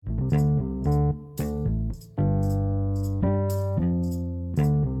Hey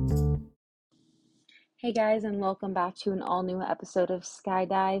guys, and welcome back to an all new episode of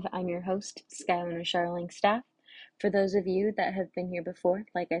Skydive. I'm your host, Skyliner Sharling Staff. For those of you that have been here before,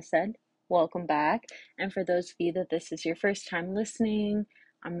 like I said, welcome back. And for those of you that this is your first time listening,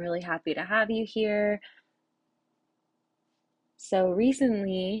 I'm really happy to have you here. So,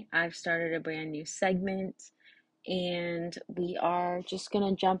 recently I've started a brand new segment, and we are just going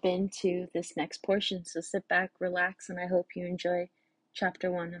to jump into this next portion. So, sit back, relax, and I hope you enjoy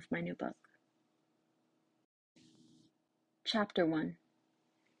chapter 1 of my new book. Chapter 1.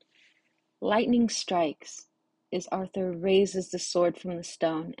 Lightning strikes as Arthur raises the sword from the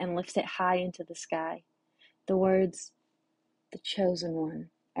stone and lifts it high into the sky. The words, "The chosen one,"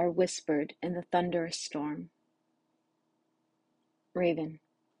 are whispered in the thunderous storm. Raven.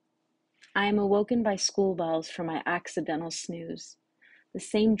 I am awoken by school bells from my accidental snooze. The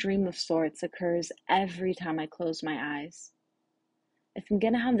same dream of sorts occurs every time I close my eyes. If I'm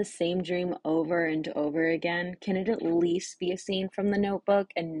gonna have the same dream over and over again, can it at least be a scene from the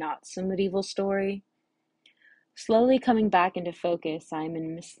Notebook and not some medieval story? Slowly coming back into focus, I am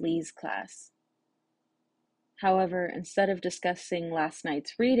in Miss Lee's class. However, instead of discussing last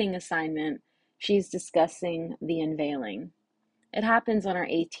night's reading assignment, she's discussing the unveiling. It happens on our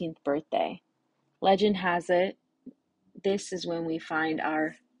 18th birthday. Legend has it, this is when we find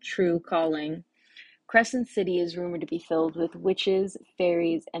our true calling. Crescent City is rumored to be filled with witches,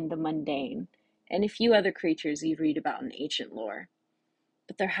 fairies, and the mundane, and a few other creatures you read about in ancient lore.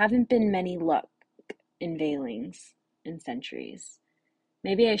 But there haven't been many luck unveilings in centuries.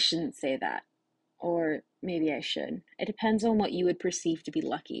 Maybe I shouldn't say that. Or maybe I should. It depends on what you would perceive to be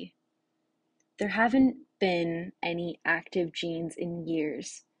lucky. There haven't been any active genes in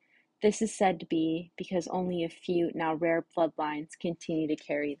years. This is said to be because only a few now rare bloodlines continue to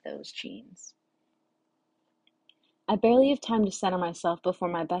carry those genes. I barely have time to center myself before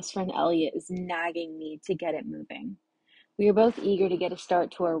my best friend Elliot is nagging me to get it moving. We are both eager to get a start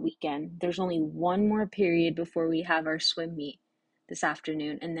to our weekend. There's only one more period before we have our swim meet this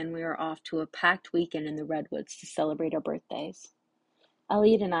afternoon, and then we are off to a packed weekend in the Redwoods to celebrate our birthdays.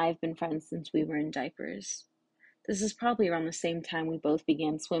 Elliot and I have been friends since we were in diapers. This is probably around the same time we both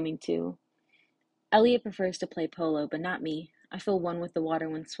began swimming too. Elliot prefers to play polo, but not me. I feel one with the water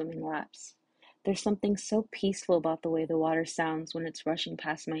when swimming laps. There's something so peaceful about the way the water sounds when it's rushing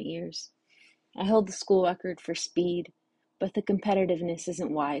past my ears. I hold the school record for speed, but the competitiveness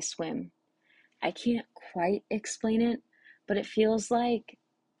isn't why I swim. I can't quite explain it, but it feels like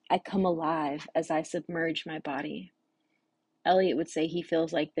I come alive as I submerge my body. Elliot would say he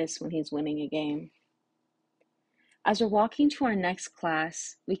feels like this when he's winning a game. As we're walking to our next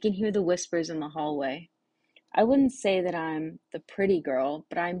class, we can hear the whispers in the hallway. I wouldn't say that I'm the pretty girl,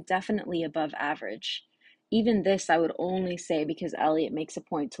 but I'm definitely above average. Even this I would only say because Elliot makes a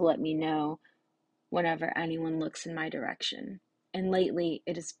point to let me know whenever anyone looks in my direction. And lately,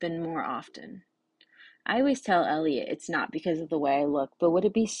 it has been more often. I always tell Elliot it's not because of the way I look, but would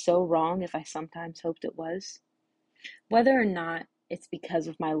it be so wrong if I sometimes hoped it was? Whether or not it's because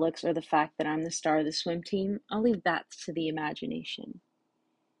of my looks or the fact that I'm the star of the swim team, I'll leave that to the imagination.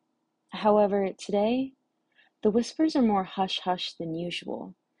 However, today, the whispers are more hush-hush than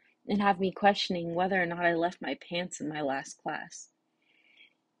usual, and have me questioning whether or not I left my pants in my last class.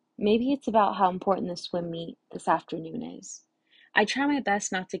 Maybe it's about how important the swim meet this afternoon is. I try my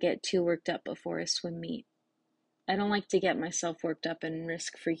best not to get too worked up before a swim meet. I don't like to get myself worked up and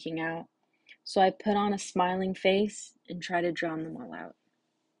risk freaking out, so I put on a smiling face and try to drown them all out.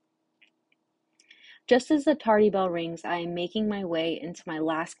 Just as the tardy bell rings, I am making my way into my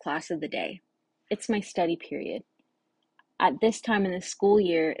last class of the day. It's my study period. At this time in the school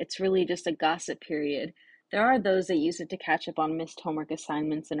year, it's really just a gossip period. There are those that use it to catch up on missed homework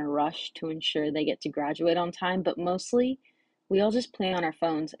assignments in a rush to ensure they get to graduate on time, but mostly, we all just play on our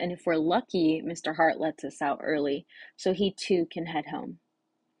phones, and if we're lucky, Mr. Hart lets us out early, so he too can head home.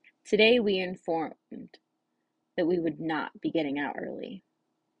 Today, we informed that we would not be getting out early.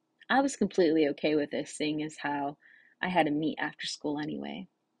 I was completely okay with this, seeing as how I had to meet after school anyway.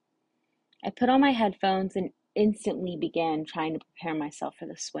 I put on my headphones and instantly began trying to prepare myself for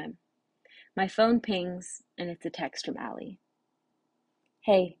the swim. My phone pings, and it's a text from Allie.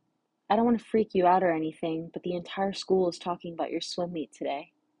 "Hey, I don't want to freak you out or anything, but the entire school is talking about your swim meet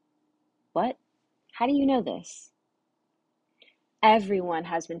today." "What? How do you know this?" "Everyone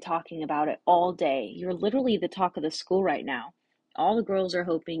has been talking about it all day. You're literally the talk of the school right now. All the girls are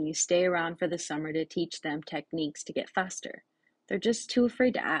hoping you stay around for the summer to teach them techniques to get faster. They're just too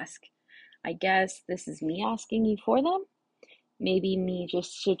afraid to ask. I guess this is me asking you for them? Maybe me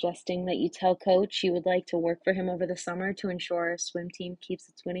just suggesting that you tell coach you would like to work for him over the summer to ensure our swim team keeps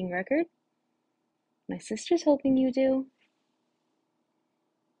its winning record? My sister's hoping you do.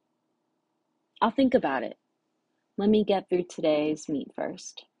 I'll think about it. Let me get through today's meet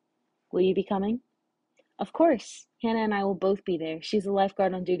first. Will you be coming? Of course. Hannah and I will both be there. She's a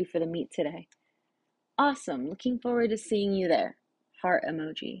lifeguard on duty for the meet today. Awesome. Looking forward to seeing you there. Heart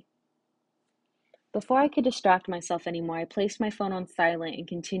emoji. Before I could distract myself anymore, I placed my phone on silent and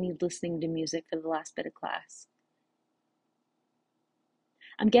continued listening to music for the last bit of class.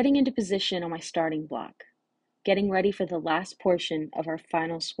 I'm getting into position on my starting block, getting ready for the last portion of our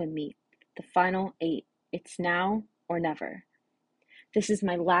final swim meet, the final 8. It's now or never. This is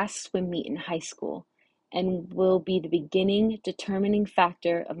my last swim meet in high school and will be the beginning determining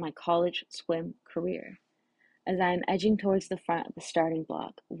factor of my college swim career. As I am edging towards the front of the starting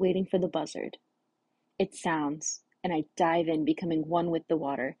block, waiting for the buzzard. It sounds, and I dive in, becoming one with the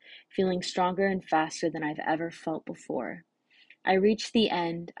water, feeling stronger and faster than I've ever felt before. I reach the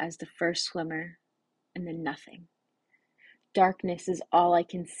end as the first swimmer, and then nothing. Darkness is all I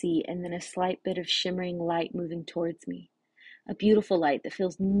can see, and then a slight bit of shimmering light moving towards me. A beautiful light that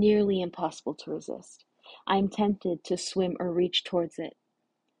feels nearly impossible to resist. I am tempted to swim or reach towards it.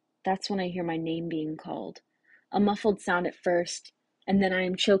 That's when I hear my name being called. A muffled sound at first, and then I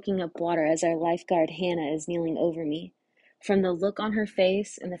am choking up water as our lifeguard Hannah is kneeling over me. From the look on her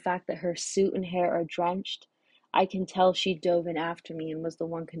face and the fact that her suit and hair are drenched, I can tell she dove in after me and was the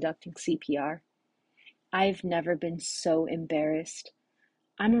one conducting CPR. I've never been so embarrassed.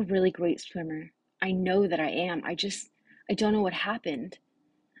 I'm a really great swimmer. I know that I am. I don't know what happened.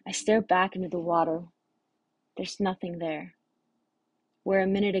 I stare back into the water. There's nothing there. Where a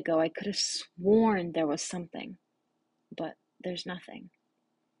minute ago I could have sworn there was something, but there's nothing.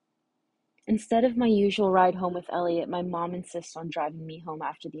 Instead of my usual ride home with Elliot, my mom insists on driving me home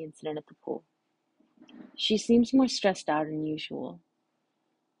after the incident at the pool. She seems more stressed out than usual.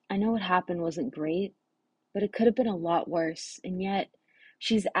 I know what happened wasn't great, but it could have been a lot worse, and yet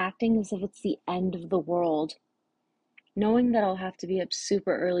she's acting as if it's the end of the world. Knowing that I'll have to be up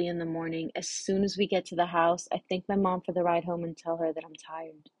super early in the morning, as soon as we get to the house, I thank my mom for the ride home and tell her that I'm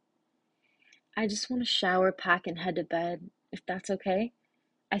tired. I just want to shower, pack, and head to bed, if that's okay,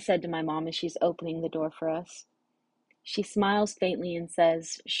 I said to my mom as she's opening the door for us. She smiles faintly and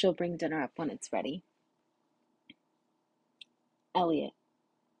says she'll bring dinner up when it's ready. Elliot.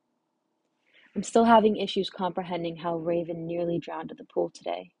 I'm still having issues comprehending how Raven nearly drowned at the pool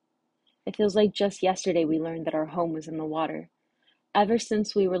today. It feels like just yesterday we learned that our home was in the water. Ever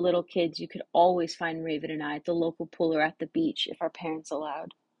since we were little kids, you could always find Raven and I at the local pool or at the beach if our parents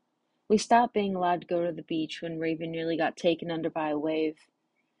allowed. We stopped being allowed to go to the beach when Raven nearly got taken under by a wave.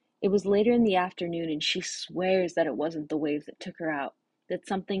 It was later in the afternoon and she swears that it wasn't the wave that took her out, that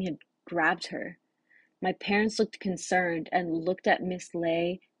something had grabbed her. My parents looked concerned and looked at Miss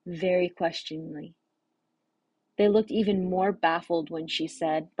Lay very questioningly. They looked even more baffled when she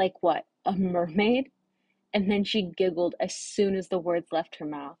said, "Like what, a mermaid?" And then she giggled as soon as the words left her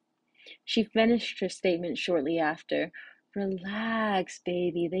mouth. She finished her statement shortly after. Relax,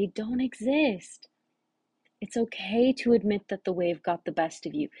 baby, they don't exist. It's okay to admit that the wave got the best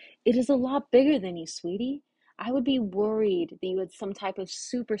of you. It is a lot bigger than you, sweetie. I would be worried that you had some type of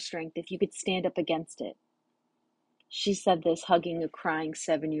super strength if you could stand up against it. She said this, hugging a crying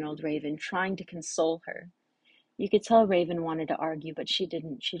 7-year-old Raven, trying to console her. You could tell Raven wanted to argue, but she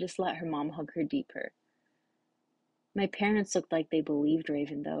didn't. She just let her mom hug her deeper. My parents looked like they believed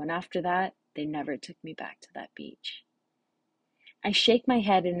Raven, though, and after that, they never took me back to that beach. I shake my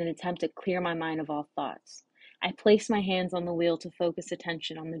head in an attempt to clear my mind of all thoughts. I place my hands on the wheel to focus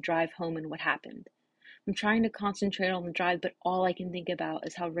attention on the drive home and what happened. I'm trying to concentrate on the drive, but all I can think about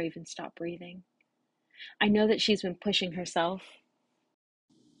is how Raven stopped breathing. I know that she's been pushing herself.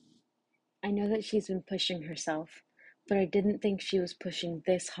 But I didn't think she was pushing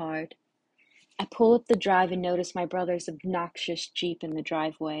this hard. I pull up the drive and notice my brother's obnoxious Jeep in the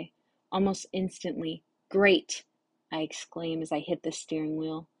driveway. Almost instantly, "Great!" I exclaim as I hit the steering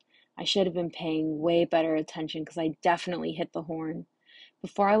wheel. I should have been paying way better attention because I definitely hit the horn.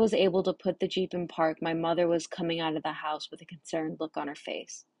 Before I was able to put the Jeep in park, my mother was coming out of the house with a concerned look on her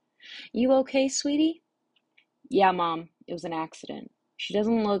face. "You okay, sweetie?" "Yeah, Mom, it was an accident." She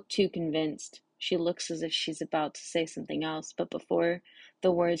doesn't look too convinced. She looks as if she's about to say something else, but before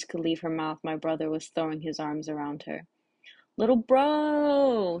the words could leave her mouth, my brother was throwing his arms around her. "Little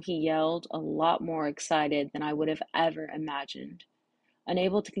bro!" he yelled, a lot more excited than I would have ever imagined.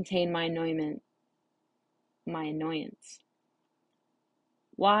 Unable to contain my annoyance.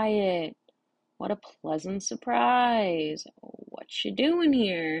 "Wyatt, What a pleasant surprise. What you doing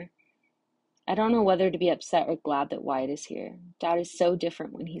here? I don't know whether to be upset or glad that Wyatt is here. Dad is so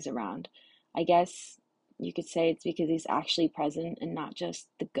different when he's around. I guess you could say it's because he's actually present and not just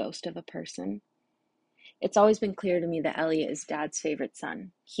the ghost of a person. It's always been clear to me that Elliot is Dad's favorite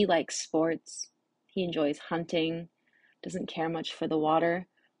son. He likes sports, he enjoys hunting, doesn't care much for the water.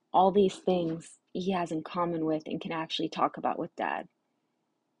 All these things he has in common with and can actually talk about with Dad.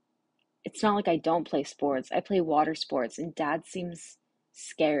 It's not like I don't play sports. I play water sports, and Dad seems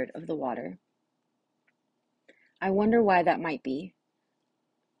scared of the water. I wonder why that might be.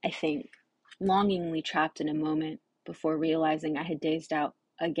 I think, longingly trapped in a moment before realizing I had dazed out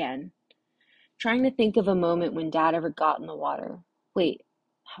again. Trying to think of a moment when Dad ever got in the water. Wait,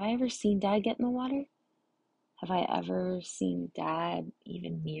 have I ever seen Dad get in the water? Have I ever seen Dad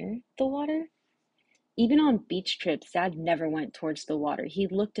even near the water? Even on beach trips, Dad never went towards the water. He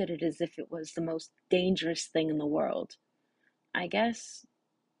looked at it as if it was the most dangerous thing in the world. I guess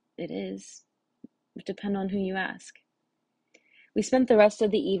it is. It depends on who you ask. We spent the rest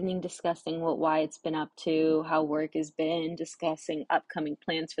of the evening discussing what Wyatt's been up to, how work has been, discussing upcoming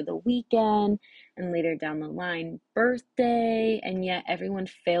plans for the weekend, and later down the line, birthday, and yet everyone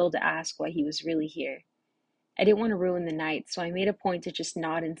failed to ask why he was really here. I didn't want to ruin the night, so I made a point to just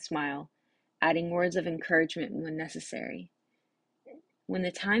nod and smile, adding words of encouragement when necessary. When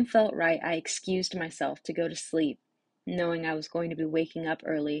the time felt right, I excused myself to go to sleep, knowing I was going to be waking up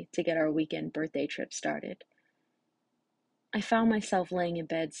early to get our weekend birthday trip started. I found myself laying in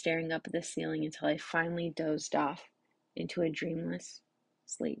bed staring up at the ceiling until I finally dozed off into a dreamless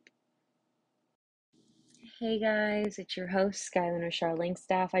sleep. Hey guys, it's your host, Skylin Rashar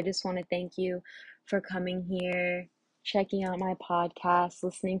Langstaff. I just want to thank you for coming here, checking out my podcast,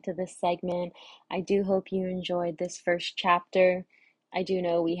 listening to this segment. I do hope you enjoyed this first chapter. I do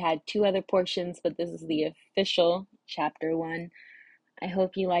know we had two other portions, but this is the official chapter one. I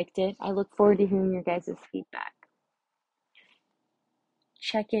hope you liked it. I look forward to hearing your guys' feedback.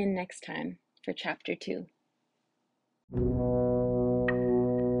 Check in next time for chapter two.